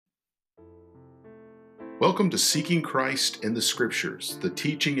Welcome to Seeking Christ in the Scriptures, the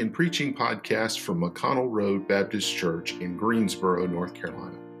teaching and preaching podcast from McConnell Road Baptist Church in Greensboro, North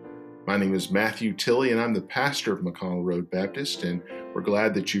Carolina. My name is Matthew Tilley, and I'm the pastor of McConnell Road Baptist, and we're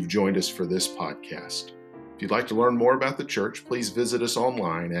glad that you've joined us for this podcast. If you'd like to learn more about the church, please visit us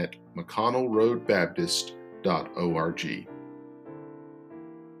online at mcconnellroadbaptist.org.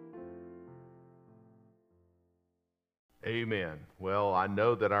 Amen. Well, I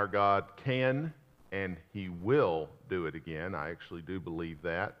know that our God can and He will do it again. I actually do believe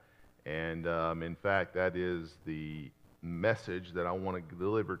that. And in fact, that is the message that I want to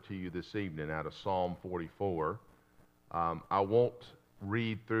deliver to you this evening out of Psalm 44. I won't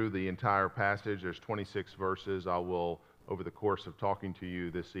read through the entire passage. There's 26 verses. I will, over the course of talking to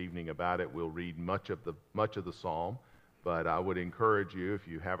you this evening about it, we'll read much of the psalm. But I would encourage you, if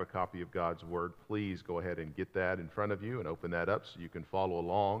you have a copy of God's Word, please go ahead and get that in front of you and open that up so you can follow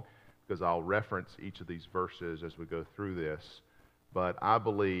along, because I'll reference each of these verses as we go through this. But I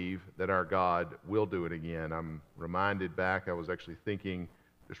believe that our God will do it again. I'm reminded back, I was actually thinking,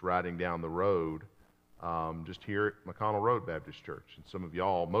 just riding down the road, just here at McConnell Road Baptist Church. And some of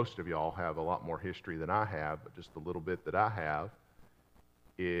y'all, most of y'all, have a lot more history than I have, but just the little bit that I have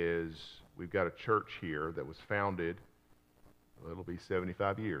is we've got a church here that was founded. It'll be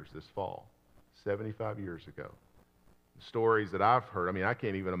 75 years this fall, 75 years ago. The stories that I've heard, I mean, I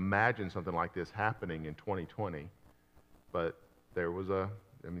can't even imagine something like this happening in 2020, but there was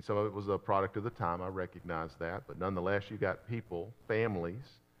some of it was a product of the time, I recognize that, but nonetheless, you got people, families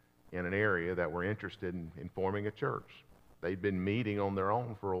in an area that were interested in forming a church. They'd been meeting on their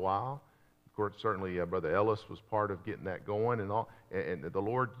own for a while. Of course, certainly Brother Ellis was part of getting that going and all, and the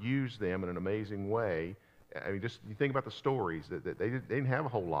Lord used them in an amazing way. I mean, just you think about the stories that they didn't have a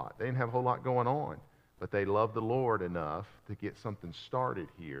whole lot. They didn't have a whole lot going on, but they loved the Lord enough to get something started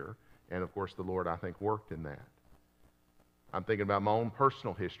here. And of course, the Lord, I think, worked in that. I'm thinking about my own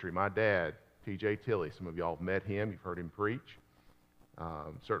personal history. My dad, T.J. Tilley, some of y'all have met him. You've heard him preach.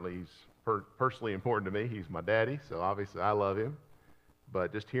 Certainly, he's personally important to me. He's my daddy, so obviously I love him.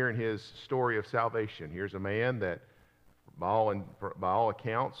 But just hearing his story of salvation, here's a man that by all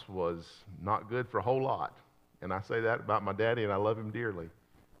accounts, was not good for a whole lot. And I say that about my daddy, and I love him dearly.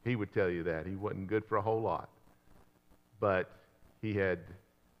 He would tell you that. He wasn't good for a whole lot. But he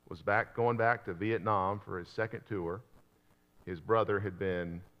was going back to Vietnam for his second tour. His brother had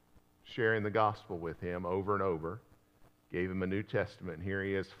been sharing the gospel with him over and over, gave him a New Testament, and here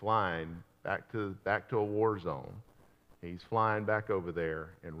he is flying back to a war zone. He's flying back over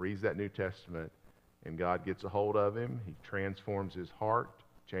there and reads that New Testament, and God gets a hold of him. He transforms his heart,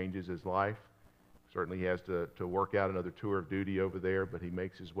 changes his life. Certainly he has to work out another tour of duty over there, but he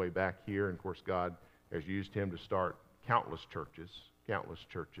makes his way back here. And of course, God has used him to start countless churches,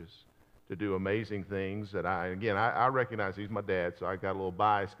 to do amazing things that I recognize he's my dad, so I got a little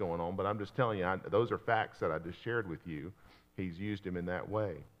bias going on, but I'm just telling you, those are facts that I just shared with you. He's used him in that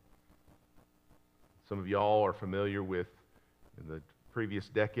way. Some of y'all are familiar with the previous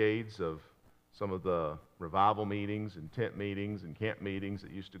decades of some of the revival meetings and tent meetings and camp meetings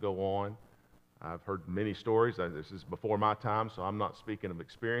that used to go on. I've heard many stories. This is before my time, so I'm not speaking of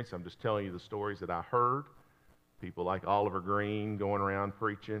experience. I'm just telling you the stories that I heard. People like Oliver Green going around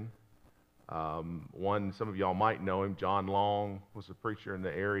preaching. Some of y'all might know him, John Long was a preacher in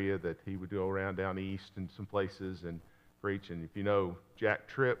the area that he would go around down east in some places and preach. And if you know Jack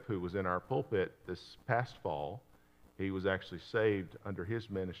Tripp, who was in our pulpit this past fall, he was actually saved under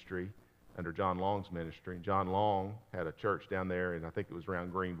his ministry, under John Long's ministry. And John Long had a church down there, and I think it was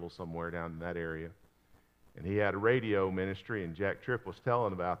around Greenville somewhere down in that area. And he had a radio ministry, and Jack Tripp was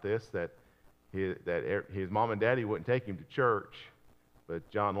telling about this, that his mom and daddy wouldn't take him to church,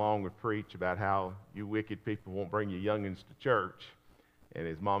 but John Long would preach about how you wicked people won't bring your youngins to church. And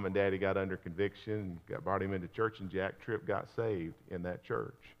his mom and daddy got under conviction, and brought him into church, and Jack Tripp got saved in that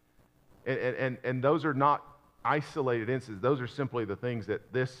church. And those are not isolated instances. Those are simply the things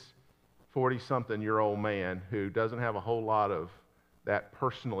that this 40-something-year-old man who doesn't have a whole lot of that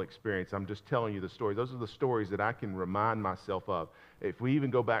personal experience, I'm just telling you the stories. Those are the stories that I can remind myself of. If we even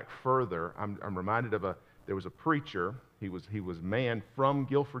go back further, I'm reminded of there was a preacher. He was a man from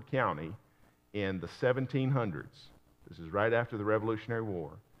Guilford County in the 1700s. This is right after the Revolutionary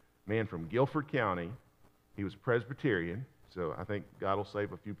War. Man from Guilford County. He was Presbyterian, so I think God will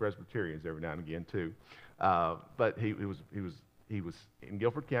save a few Presbyterians every now and again too. But he was in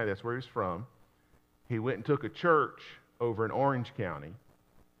Guilford County. That's where he was from. He went and took a church over in Orange County,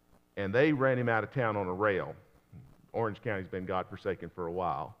 and they ran him out of town on a rail. Orange County's been God-forsaken for a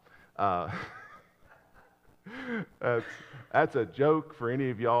while. That's, that's a joke for any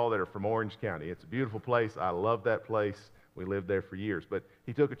of y'all that are from Orange County. It's a beautiful place. I love that place. We lived there for years. But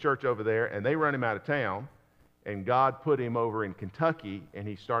he took a church over there, and they run him out of town. And God put him over in Kentucky, and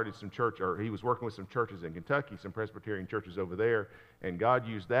he started some church, or he was working with some churches in Kentucky, some Presbyterian churches over there. And God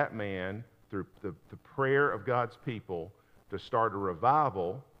used that man through the prayer of God's people to start a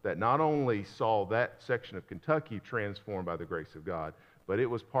revival that not only saw that section of Kentucky transformed by the grace of God, but it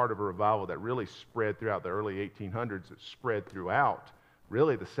was part of a revival that really spread throughout the early 1800s. It spread throughout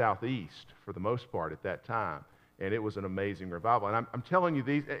really the Southeast for the most part at that time. And it was an amazing revival. And I'm telling you,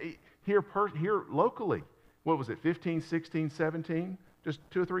 these here locally, what was it, 15, 16, 17? Just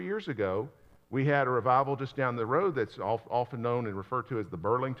 2 or 3 years ago, we had a revival just down the road that's often known and referred to as the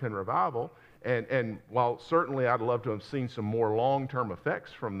Burlington Revival. And while certainly I'd love to have seen some more long-term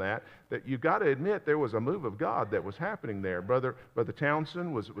effects from that, that you've got to admit there was a move of God that was happening there. Brother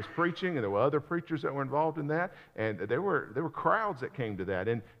Townsend was preaching, and there were other preachers that were involved in that, and there were crowds that came to that.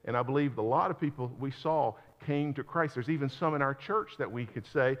 And I believe a lot of people we saw came to Christ. There's even some in our church that we could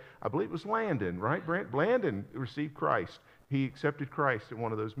say, I believe it was Landon, right? Landon received Christ. He accepted Christ at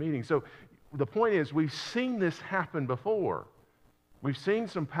one of those meetings. So the point is, we've seen this happen before. We've seen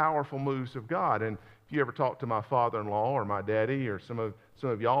some powerful moves of God. And if you ever talk to my father-in-law or my daddy or some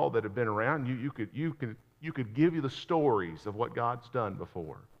of y'all that have been around, you could give you the stories of what God's done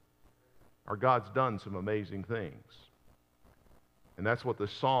before. Or God's done some amazing things. And that's what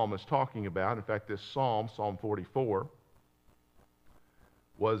this psalm is talking about. In fact, this psalm, Psalm 44,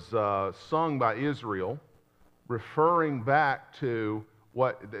 was sung by Israel, referring back to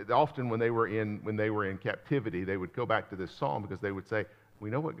what often when they were in captivity, they would go back to this psalm because they would say, we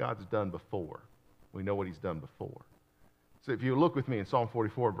know what God's done before. We know what he's done before. So if you look with me in Psalm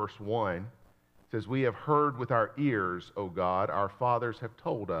 44, verse 1, it says, we have heard with our ears, O God, our fathers have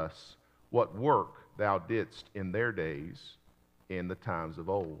told us what work thou didst in their days, in the times of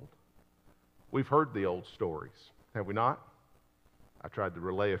old. We've heard the old stories, have we not? I tried to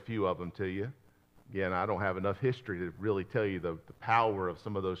relay a few of them to you. Again, I don't have enough history to really tell you the power of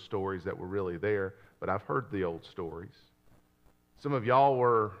some of those stories that were really there, but I've heard the old stories. Some of y'all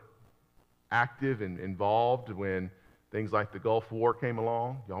were active and involved when things like the Gulf War came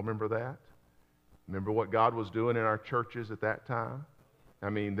along. Y'all remember that? Remember what God was doing in our churches at that time? I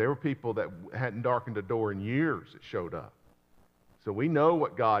mean, there were people that hadn't darkened a door in years that showed up. So we know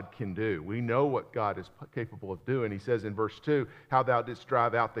what God can do. We know what God is capable of doing. He says in verse 2, how thou didst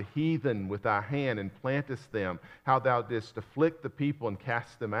drive out the heathen with thy hand and plantest them, how thou didst afflict the people and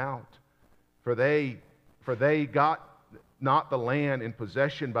cast them out. For they got not the land in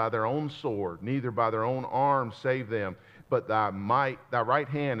possession by their own sword, neither by their own arm save them, but thy might, thy right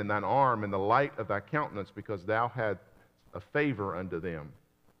hand and thine arm and the light of thy countenance, because thou had a favor unto them.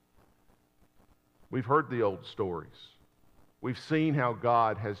 We've heard the old stories. We've seen how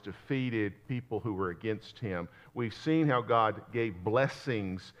God has defeated people who were against him. We've seen how God gave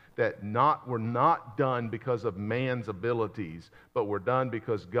blessings that were not done because of man's abilities, but were done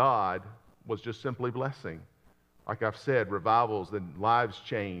because God was just simply blessing. Like I've said, revivals and lives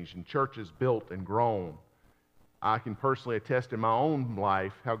changed and churches built and grown. I can personally attest in my own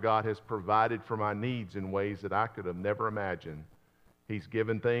life how God has provided for my needs in ways that I could have never imagined. He's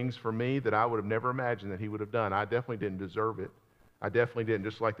given things for me that I would have never imagined that he would have done. I definitely didn't deserve it. I definitely didn't.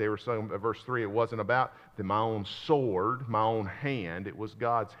 Just like they were saying in verse 3, it wasn't about my own sword, my own hand. It was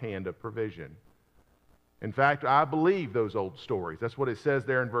God's hand of provision. In fact, I believe those old stories. That's what it says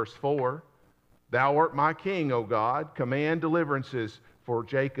there in verse 4. Thou art my king, O God. Command deliverances for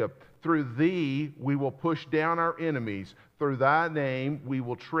Jacob. Through thee we will push down our enemies. Through thy name we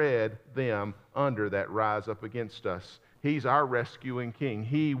will tread them under that rise up against us. He's our rescuing king.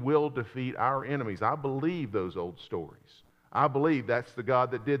 He will defeat our enemies. I believe those old stories. I believe that's the God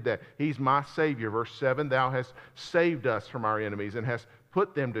that did that. He's my Savior. Verse 7, thou hast saved us from our enemies and hast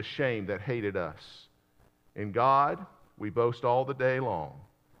put them to shame that hated us. In God we boast all the day long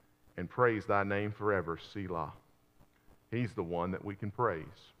and praise thy name forever, Selah. He's the one that we can praise.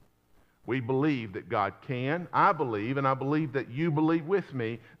 We believe that God can. I believe, and I believe that you believe with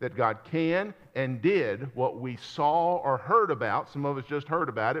me, that God can and did what we saw or heard about. Some of us just heard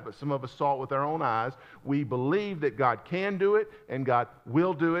about it, but some of us saw it with our own eyes. We believe that God can do it and God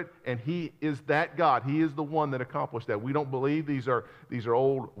will do it, and he is that God. He is the one that accomplished that. We don't believe these are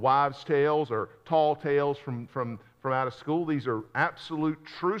old wives' tales or tall tales from out of school. These are absolute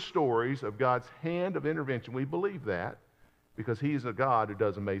true stories of God's hand of intervention. We believe that, because he is a God who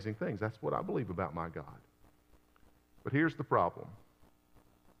does amazing things. That's what I believe about my God. But here's the problem.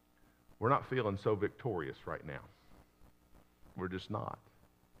 We're not feeling so victorious right now. We're just not.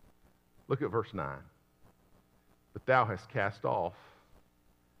 Look at verse 9. but thou hast cast off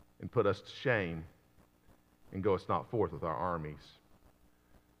and put us to shame, and goest not forth with our armies.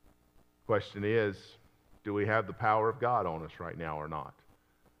 Question is, do we have the power of God on us right now or not?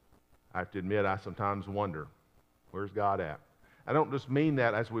 I have to admit, I sometimes wonder, where's God at? I don't just mean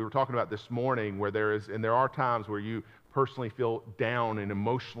that as we were talking about this morning, where there are times where you personally feel down and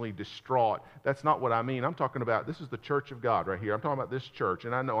emotionally distraught. That's not what I mean. I'm talking about, this is the church of God right here. I'm talking about this church,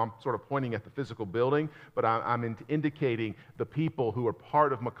 and I know I'm sort of pointing at the physical building, but I'm indicating the people who are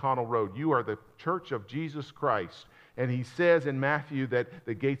part of McConnell Road. You are the church of Jesus Christ. And he says in Matthew that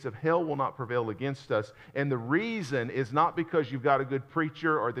the gates of hell will not prevail against us. And the reason is not because you've got a good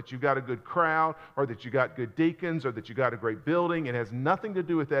preacher or that you've got a good crowd or that you got good deacons or that you got a great building. It has nothing to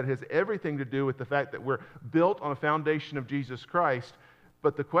do with that. It has everything to do with the fact that we're built on a foundation of Jesus Christ.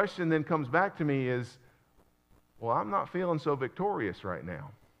 But the question then comes back to me is, well, I'm not feeling so victorious right now.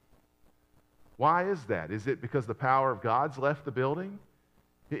 Why is that? Is it because the power of God's left the building?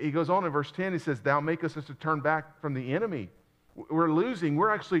 He goes on in verse 10, he says, thou makest us to turn back from the enemy. We're losing. We're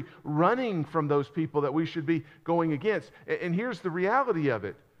actually running from those people that we should be going against. And here's the reality of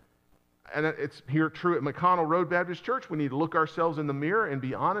it. And it's here true at McConnell Road Baptist Church. We need to look ourselves in the mirror and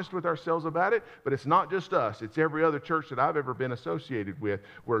be honest with ourselves about it. But it's not just us. It's every other church that I've ever been associated with.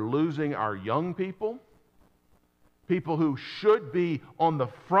 We're losing our young people, people who should be on the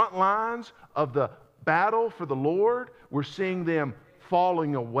front lines of the battle for the Lord. We're seeing them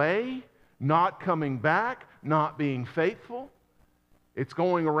falling away, not coming back, not being faithful. It's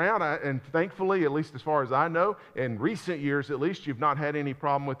going around, and thankfully, at least as far as I know, in recent years at least, you've not had any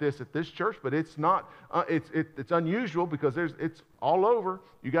problem with this at this church, but it's not, it's unusual because it's all over.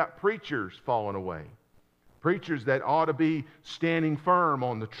 You got preachers falling away. Preachers that ought to be standing firm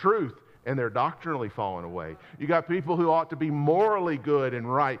on the truth, and they're doctrinally falling away. You got people who ought to be morally good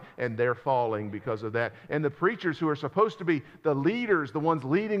and right, and they're falling because of that. And the preachers who are supposed to be the leaders, the ones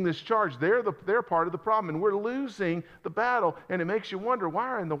leading this charge, they're part of the problem, and we're losing the battle. And it makes you wonder,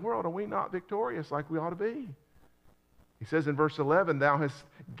 why in the world are we not victorious like we ought to be? He says in verse 11, thou hast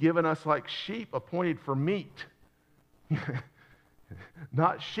given us like sheep appointed for meat.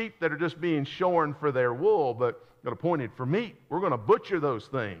 Not sheep that are just being shorn for their wool, but appointed for meat. We're going to butcher those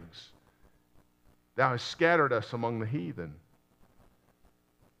things. Thou hast scattered us among the heathen.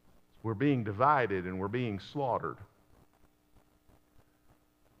 We're being divided and we're being slaughtered.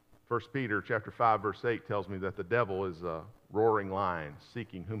 1 Peter chapter 5, verse 8 tells me that the devil is a roaring lion,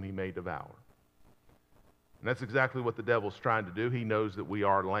 seeking whom he may devour. And that's exactly what the devil's trying to do. He knows that we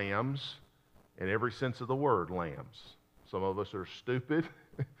are lambs, in every sense of the word, lambs. Some of us are stupid,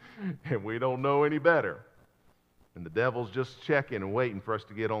 and we don't know any better. And the devil's just checking and waiting for us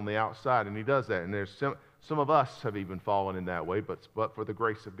to get on the outside, and he does that. And there's some of us have even fallen in that way, but for the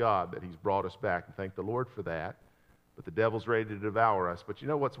grace of God that he's brought us back, and thank the Lord for that. But the devil's ready to devour us. But you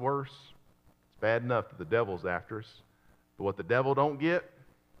know what's worse? It's bad enough that the devil's after us, but what the devil don't get,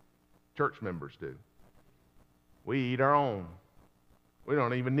 church members do. We eat our own. We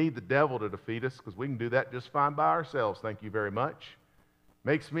don't even need the devil to defeat us because we can do that just fine by ourselves. Thank you very much.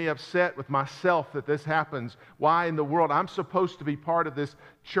 Makes me upset with myself that this happens. Why in the world? I'm supposed to be part of this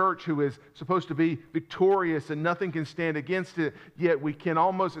church who is supposed to be victorious and nothing can stand against it, yet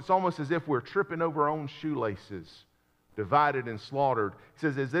it's almost as if we're tripping over our own shoelaces, divided and slaughtered.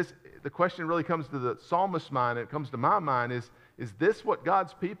 He says, the question really comes to the psalmist's mind, and it comes to my mind, is this what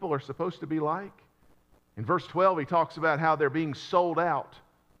God's people are supposed to be like? In verse 12, he talks about how they're being sold out.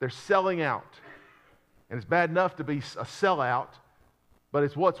 They're selling out. And it's bad enough to be a sellout, but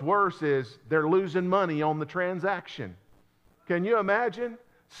it's what's worse is they're losing money on the transaction. Can you imagine?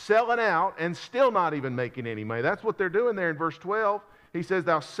 Selling out and still not even making any money. That's what they're doing there in verse 12. He says,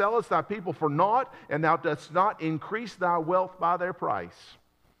 thou sellest thy people for naught, and thou dost not increase thy wealth by their price.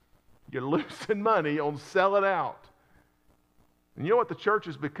 You're losing money on selling out. And you know what the church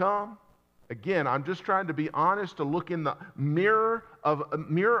has become? Again, I'm just trying to be honest, to look in the mirror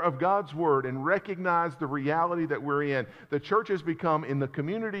of God's Word and recognize the reality that we're in. The church has become, in the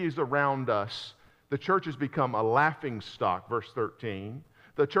communities around us, the church has become a laughing stock, verse 13.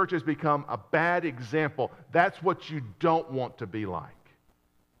 The church has become a bad example. That's what you don't want to be like.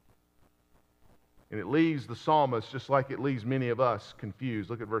 And it leaves the psalmist, just like it leaves many of us, confused.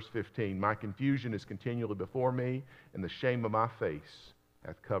 Look at verse 15. My confusion is continually before me, and the shame of my face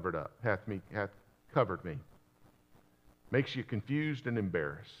hath covered me. Makes you confused and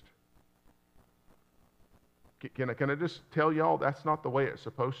embarrassed. Can I just tell y'all that's not the way it's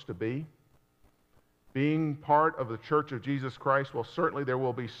supposed to be? Being part of the Church of Jesus Christ, well, certainly there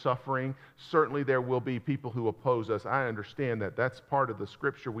will be suffering. Certainly there will be people who oppose us. I understand that. That's part of the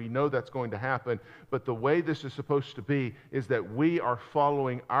Scripture. We know that's going to happen. But the way this is supposed to be is that we are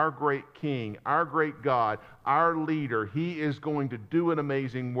following our great King, our great God, our leader. He is going to do an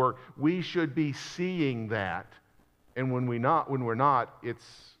amazing work. We should be seeing that. And when we're not, it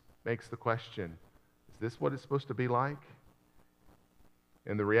makes the question, is this what it's supposed to be like?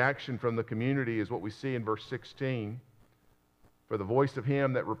 And the reaction from the community is what we see in verse 16. For the voice of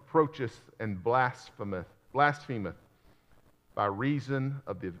him that reproacheth and blasphemeth by reason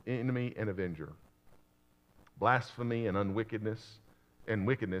of the enemy and avenger. Blasphemy and wickedness,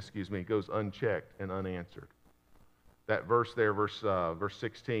 goes unchecked and unanswered. That verse there, verse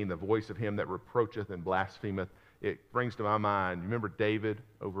 16, the voice of him that reproacheth and blasphemeth, it brings to my mind, remember David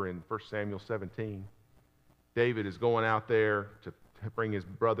over in 1 Samuel 17? David is going out there to bring his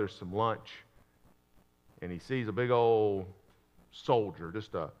brothers some lunch, and he sees a big old soldier,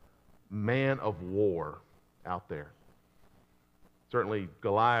 just a man of war out there. Certainly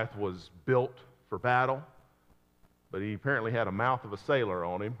Goliath was built for battle, but he apparently had a mouth of a sailor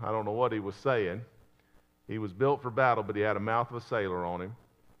on him. I don't know what he was saying. He was built for battle, but he had a mouth of a sailor on him.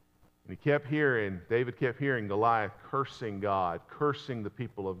 And David kept hearing Goliath cursing God, cursing the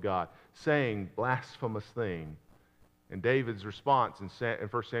people of God, saying blasphemous things. And David's response in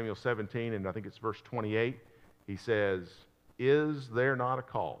 1 Samuel 17, and I think it's verse 28, he says, is there not a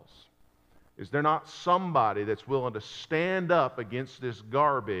cause? Is there not somebody that's willing to stand up against this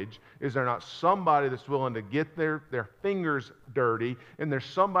garbage? Is there not somebody that's willing to get their fingers dirty? And there's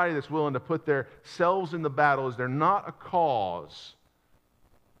somebody that's willing to put themselves in the battle? Is there not a cause?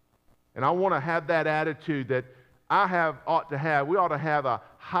 And I want to have that attitude that we ought to have a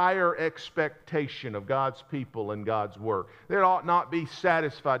higher expectation of God's people and God's work. They ought not be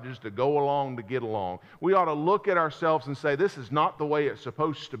satisfied just to go along to get along. We ought to look at ourselves and say, this is not the way it's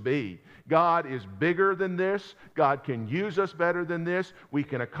supposed to be. God is bigger than this. God can use us better than this. We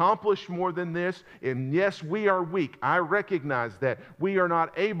can accomplish more than this. And yes, we are weak. I recognize that. We are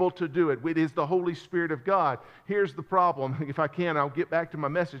not able to do it. It is the Holy Spirit of God. Here's the problem. If I can, I'll get back to my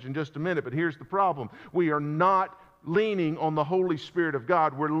message in just a minute, but here's the problem. We are not leaning on the Holy Spirit of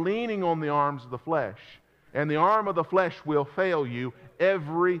God. We're leaning on the arms of the flesh. And the arm of the flesh will fail you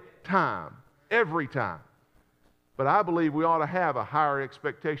every time. Every time. But I believe we ought to have a higher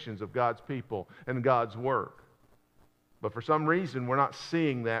expectations of God's people and God's work. But for some reason, we're not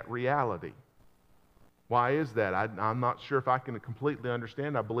seeing that reality. Why is that? I'm not sure if I can completely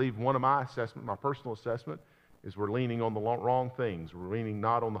understand. I believe one of my personal assessment, is we're leaning on the wrong things. We're leaning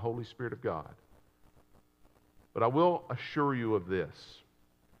not on the Holy Spirit of God. But I will assure you of this.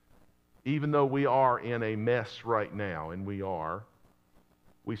 Even though we are in a mess right now, and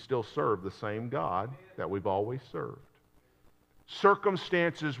we still serve the same God that we've always served.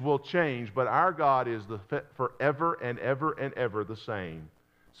 Circumstances will change, but our God is forever and ever and ever the same.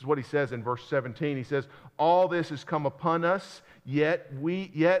 This is what he says in verse 17. He says, all this has come upon us, yet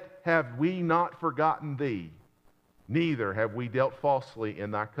have we not forgotten thee. Neither have we dealt falsely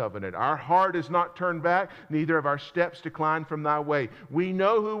in thy covenant. Our heart is not turned back, neither have our steps declined from thy way. We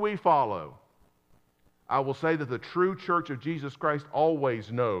know who we follow. I will say that the true church of Jesus Christ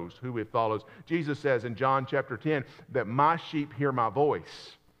always knows who it follows. Jesus says in John chapter 10 that my sheep hear my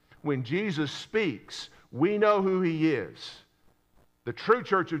voice. When Jesus speaks, we know who he is. The true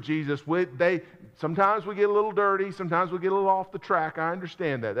church of Jesus, sometimes we get a little dirty, sometimes we get a little off the track. I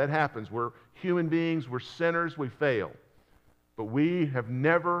understand that. That happens. We're human beings, we're sinners, we fail. But we have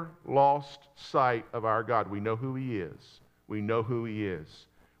never lost sight of our God. We know who he is. We know who he is.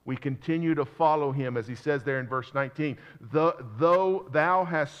 We continue to follow him, as he says there in verse 19. Though thou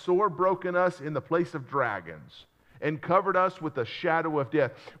hast sore broken us in the place of dragons, and covered us with the shadow of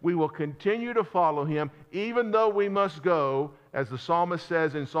death, we will continue to follow him, even though we must go, as the psalmist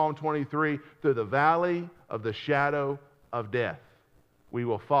says in Psalm 23, through the valley of the shadow of death. We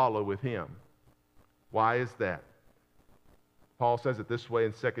will follow with him. Why is that? Paul says it this way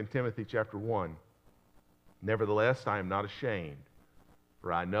in 2 Timothy chapter 1. Nevertheless, I am not ashamed,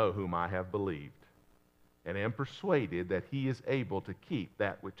 for I know whom I have believed, and am persuaded that he is able to keep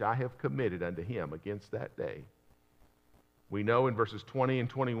that which I have committed unto him against that day. We know in verses 20 and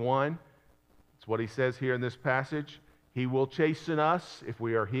 21, it's what he says here in this passage, he will chasten us if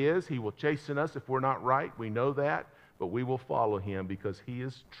we are his. He will chasten us if we're not right. We know that, but we will follow him because he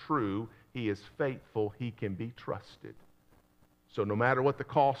is true, he is faithful, he can be trusted. So no matter what the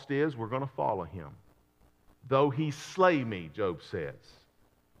cost is, we're going to follow him. Though he slay me, Job says,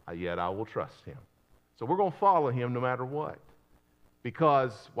 yet I will trust him. So we're going to follow him no matter what.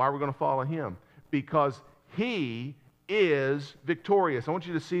 Because, why are we going to follow him? because he is victorious. I want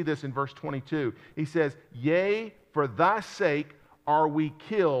you to see this in verse 22. He says, yea, for thy sake are we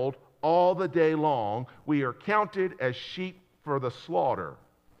killed all the day long. We are counted as sheep for the slaughter.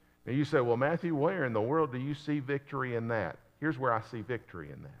 Now you say, well, Matthew, where in the world do you see victory in that? Here's where I see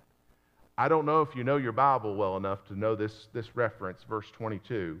victory in that. I don't know if you know your Bible well enough to know this reference, verse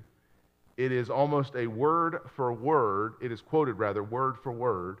 22. It is almost a word for word. It is quoted, rather, word for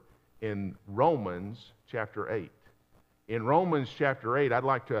word in Romans chapter 8. In Romans chapter 8, I'd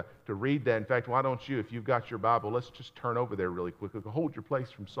like to read that. In fact, why don't you, if you've got your Bible, let's just turn over there really quickly. Hold your place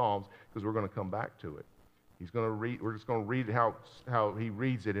from Psalms because we're going to come back to it. We're just going to read how he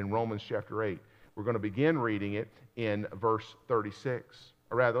reads it in Romans chapter 8. We're going to begin reading it in verse 36.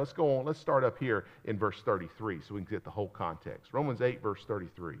 Or rather, let's start up here in verse 33 so we can get the whole context. Romans 8, verse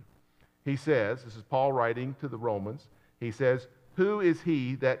 33. He says, this is Paul writing to the Romans, he says, who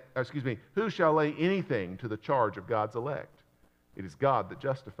shall lay anything to the charge of God's elect? It is God that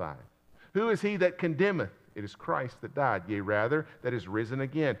justifieth. Who is he that condemneth? It is Christ that died, yea, rather, that is risen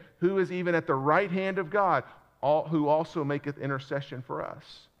again. Who is even at the right hand of God, who also maketh intercession for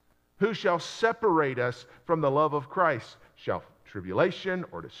us? Who shall separate us from the love of Christ? Shall tribulation,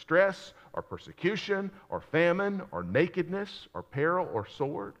 or distress, or persecution, or famine, or nakedness, or peril, or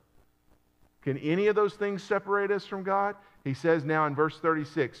sword? Can any of those things separate us from God? He says now in verse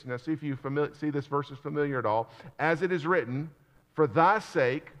 36, now see if you see this verse is familiar at all. As it is written, for thy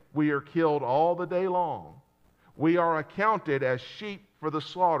sake we are killed all the day long. We are accounted as sheep for the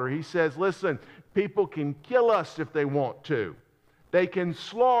slaughter. He says, listen, people can kill us if they want to. They can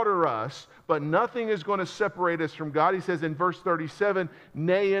slaughter us, but nothing is going to separate us from God. He says in verse 37,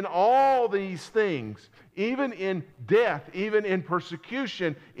 nay, in all these things, even in death, even in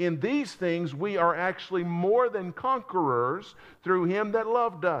persecution, in these things we are actually more than conquerors through him that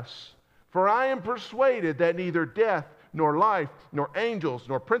loved us. For I am persuaded that neither death, nor life, nor angels,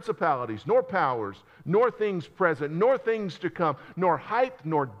 nor principalities, nor powers, nor things present, nor things to come, nor height,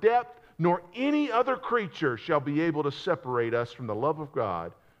 nor depth, nor any other creature shall be able to separate us from the love of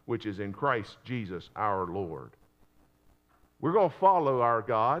God, which is in Christ Jesus our Lord. We're going to follow our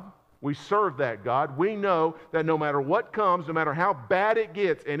God. We serve that God. We know that no matter what comes, no matter how bad it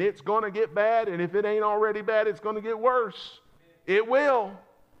gets, and it's going to get bad, and if it ain't already bad, it's going to get worse. It will.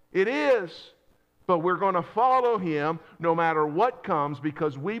 It is. But we're going to follow him no matter what comes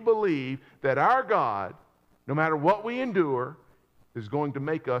because we believe that our God, no matter what we endure, is going to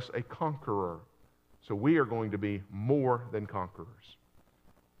make us a conqueror. So we are going to be more than conquerors.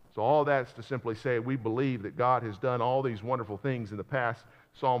 So all that's to simply say we believe that God has done all these wonderful things in the past.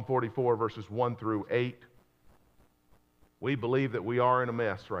 Psalm 44 verses 1 through 8. We believe that we are in a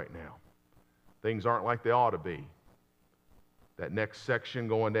mess right now. Things aren't like they ought to be. That next section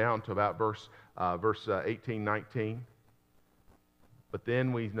going down to about verse 18, 19. But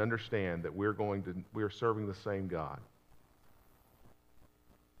then we understand that we're serving the same God.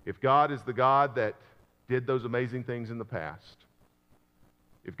 If God is the God that did those amazing things in the past,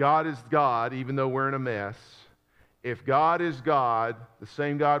 if God is God, even though we're in a mess, if God is God, the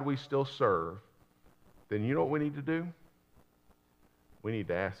same God we still serve, then you know what we need to do? We need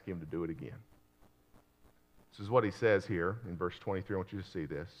to ask him to do it again. This is what he says here in verse 23. I want you to see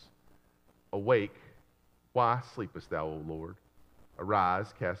this. Awake, why sleepest thou, O Lord?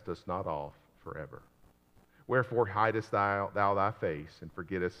 Arise, cast us not off forever. Wherefore hidest thou thy face, and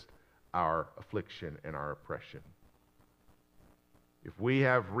forgettest our affliction and our oppression. If we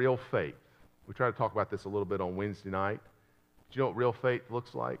have real faith, we try to talk about this a little bit on Wednesday night. Do you know what real faith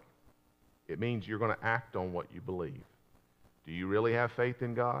looks like? It means you're going to act on what you believe. Do you really have faith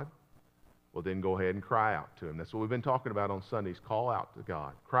in God? Well, then go ahead and cry out to him. That's what we've been talking about on Sundays. Call out to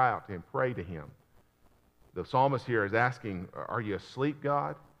God. Cry out to him. Pray to him. The psalmist here is asking, are you asleep,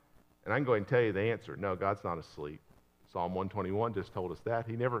 God? And I can go ahead and tell you the answer. No, God's not asleep. Psalm 121 just told us that.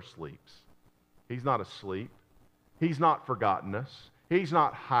 He never sleeps. He's not asleep. He's not forgotten us. He's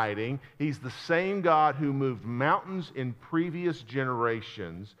not hiding. He's the same God who moved mountains in previous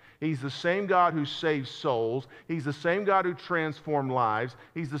generations. He's the same God who saves souls. He's the same God who transformed lives.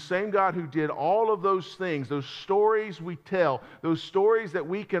 He's the same God who did all of those things, those stories we tell, those stories that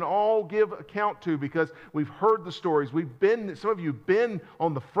we can all give account to because we've heard the stories. Some of you have been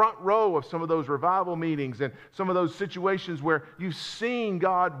on the front row of some of those revival meetings and some of those situations where you've seen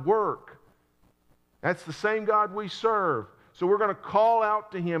God work. That's the same God we serve. So we're going to call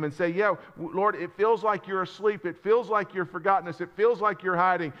out to him and say, yeah, Lord, it feels like you're asleep. It feels like you're forgotten us. It feels like you're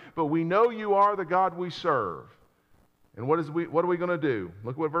hiding. But we know you are the God we serve. And what are we going to do?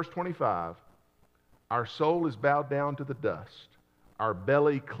 Look at verse 25. Our soul is bowed down to the dust. Our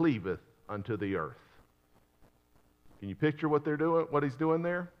belly cleaveth unto the earth. Can you picture what they're doing, what he's doing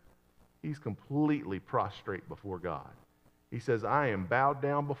there? He's completely prostrate before God. He says, I am bowed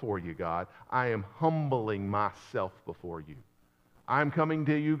down before you, God. I am humbling myself before you. I'm coming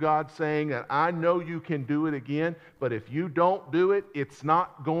to you, God, saying that I know you can do it again, but if you don't do it, it's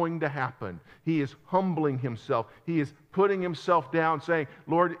not going to happen. He is humbling himself. He is putting himself down, saying,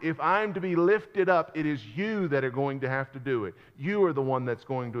 Lord, if I'm to be lifted up, it is you that are going to have to do it. You are the one that's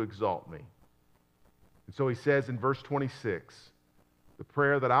going to exalt me. And so he says in verse 26, the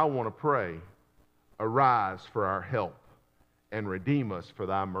prayer that I want to pray, arise for our help and redeem us for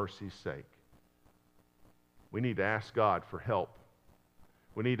thy mercy's sake. We need to ask God for help.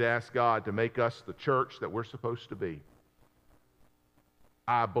 We need to ask God to make us the church that we're supposed to be.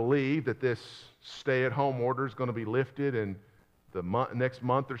 I believe that this stay-at-home order is going to be lifted in the next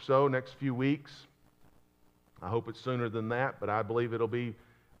month or so, next few weeks. I hope it's sooner than that, but I believe it'll be,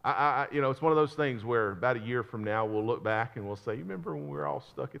 it's one of those things where about a year from now we'll look back and we'll say, you remember when we were all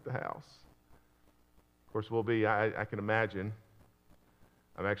stuck at the house? Of course, we'll be, I can imagine,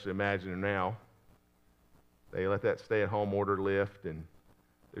 I'm actually imagining now, they let that stay-at-home order lift and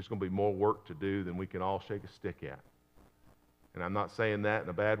there's going to be more work to do than we can all shake a stick at. And I'm not saying that in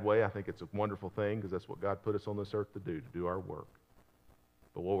a bad way. I think it's a wonderful thing because that's what God put us on this earth to do our work.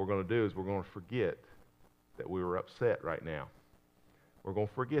 But what we're going to do is we're going to forget that we were upset right now. We're going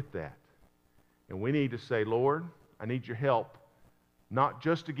to forget that. And we need to say, Lord, I need your help, not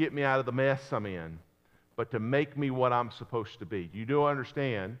just to get me out of the mess I'm in, but to make me what I'm supposed to be. You do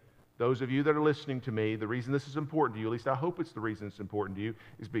understand, those of you that are listening to me, the reason this is important to you, at least I hope it's the reason it's important to you,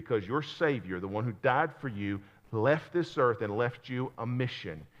 is because your Savior, the one who died for you, left this earth and left you a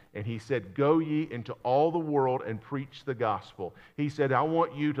mission. And he said, go ye into all the world and preach the gospel. He said, I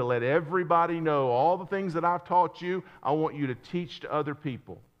want you to let everybody know all the things that I've taught you. I want you to teach to other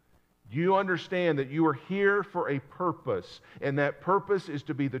people. You understand that you are here for a purpose, and that purpose is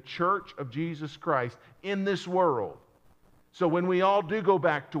to be the church of Jesus Christ in this world. So when we all do go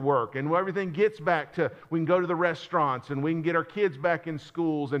back to work and when everything gets back to, we can go to the restaurants and we can get our kids back in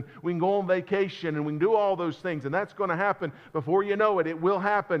schools and we can go on vacation and we can do all those things, and that's going to happen. Before you know it, it will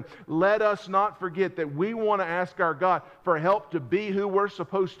happen. Let us not forget that we want to ask our God for help to be who we're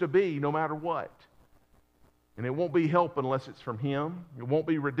supposed to be no matter what. And it won't be help unless it's from Him. It won't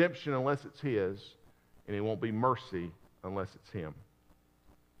be redemption unless it's His. And it won't be mercy unless it's Him.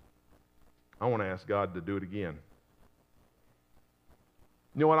 I want to ask God to do it again.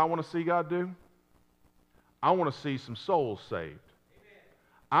 You know what I want to see God do? I want to see some souls saved.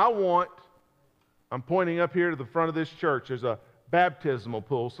 Amen. I'm pointing up here to the front of this church. There's a baptismal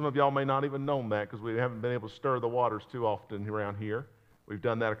pool. Some of y'all may not even know that because we haven't been able to stir the waters too often around here. We've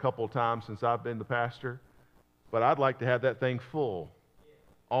done that a couple of times since I've been the pastor. But I'd like to have that thing full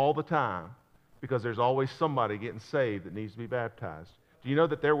all the time because there's always somebody getting saved that needs to be baptized. Do you know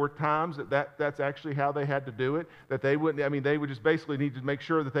that there were times that's actually how they had to do it? That they wouldn't, they would just basically need to make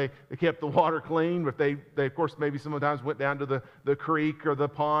sure that they kept the water clean. But they of course, maybe sometimes went down to the creek or the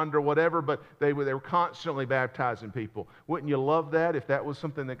pond or whatever, but they were constantly baptizing people. Wouldn't you love that if that was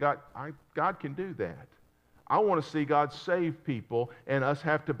something that God can do that? I want to see God save people and us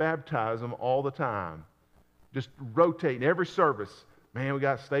have to baptize them all the time. Just rotating every service. Man, we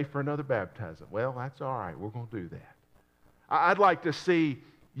got to stay for another baptism. Well, that's all right. We're going to do that. I'd like to see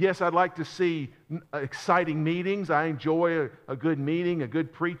exciting meetings. I enjoy a good meeting, a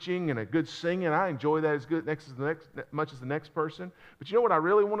good preaching, and a good singing. I enjoy that as much as the next person. But you know what I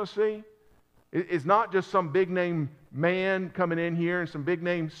really want to see? It's not just some big-name man coming in here and some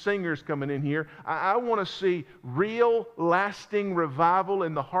big-name singers coming in here. I want to see real, lasting revival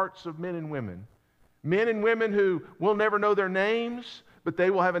in the hearts of men and women. Men and women who will never know their names, but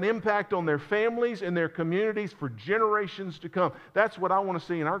they will have an impact on their families and their communities for generations to come. That's what I want to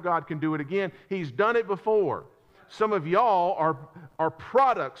see, and our God can do it again. He's done it before. Some of y'all are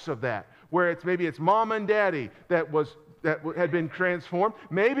products of that, where maybe it's mom and daddy that had been transformed.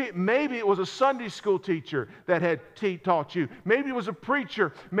 Maybe it was a Sunday school teacher that had taught you. Maybe it was a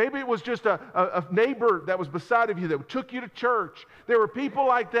preacher. Maybe it was just a neighbor that was beside of you that took you to church. There were people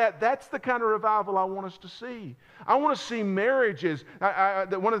like that. That's the kind of revival I want us to see. I want to see marriages.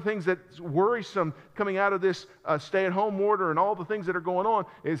 One of the things that's worrisome coming out of this stay-at-home order and all the things that are going on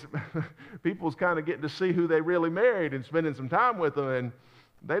is people's kind of getting to see who they really married and spending some time with them, and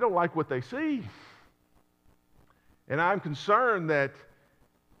they don't like what they see. And I'm concerned that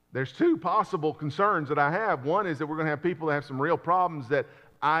there's two possible concerns that I have. One is that we're going to have people that have some real problems that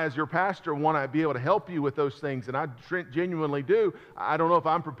I, as your pastor, want to be able to help you with those things, and I genuinely do. I don't know if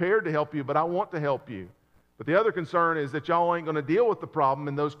I'm prepared to help you, but I want to help you. But the other concern is that y'all ain't going to deal with the problem,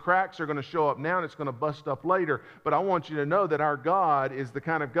 and those cracks are going to show up now, and it's going to bust up later. But I want you to know that our God is the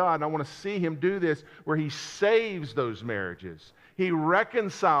kind of God, and I want to see Him do this where He saves those marriages. He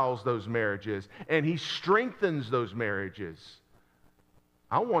reconciles those marriages, and He strengthens those marriages.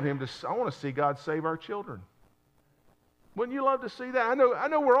 I want to see God save our children. Wouldn't you love to see that? I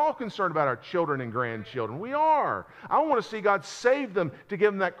know we're all concerned about our children and grandchildren. We are. I want to see God save them to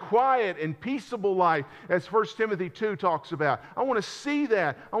give them that quiet and peaceable life as 1 Timothy 2 talks about. I want to see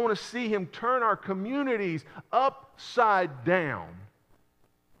that. I want to see Him turn our communities upside down.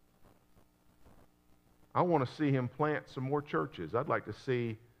 I want to see Him plant some more churches. I'd like to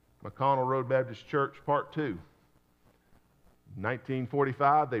see McConnell Road Baptist Church Part 2. In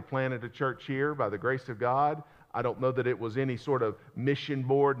 1945, they planted a church here by the grace of God. I don't know that it was any sort of mission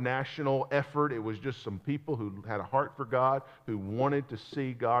board national effort. It was just some people who had a heart for God, who wanted to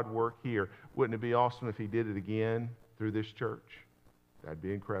see God work here. Wouldn't it be awesome if He did it again through this church? That'd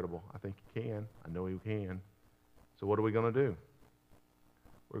be incredible. I think He can. I know He can. So what are we going to do?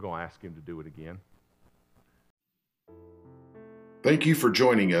 We're going to ask Him to do it again. Thank you for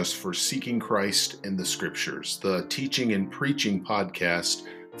joining us for Seeking Christ in the Scriptures, the teaching and preaching podcast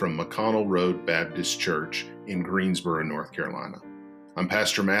from McConnell Road Baptist Church in Greensboro, North Carolina. I'm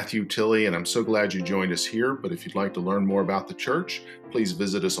Pastor Matthew Tilley, and I'm so glad you joined us here. But if you'd like to learn more about the church, please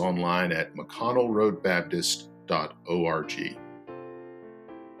visit us online at mcconnellroadbaptist.org.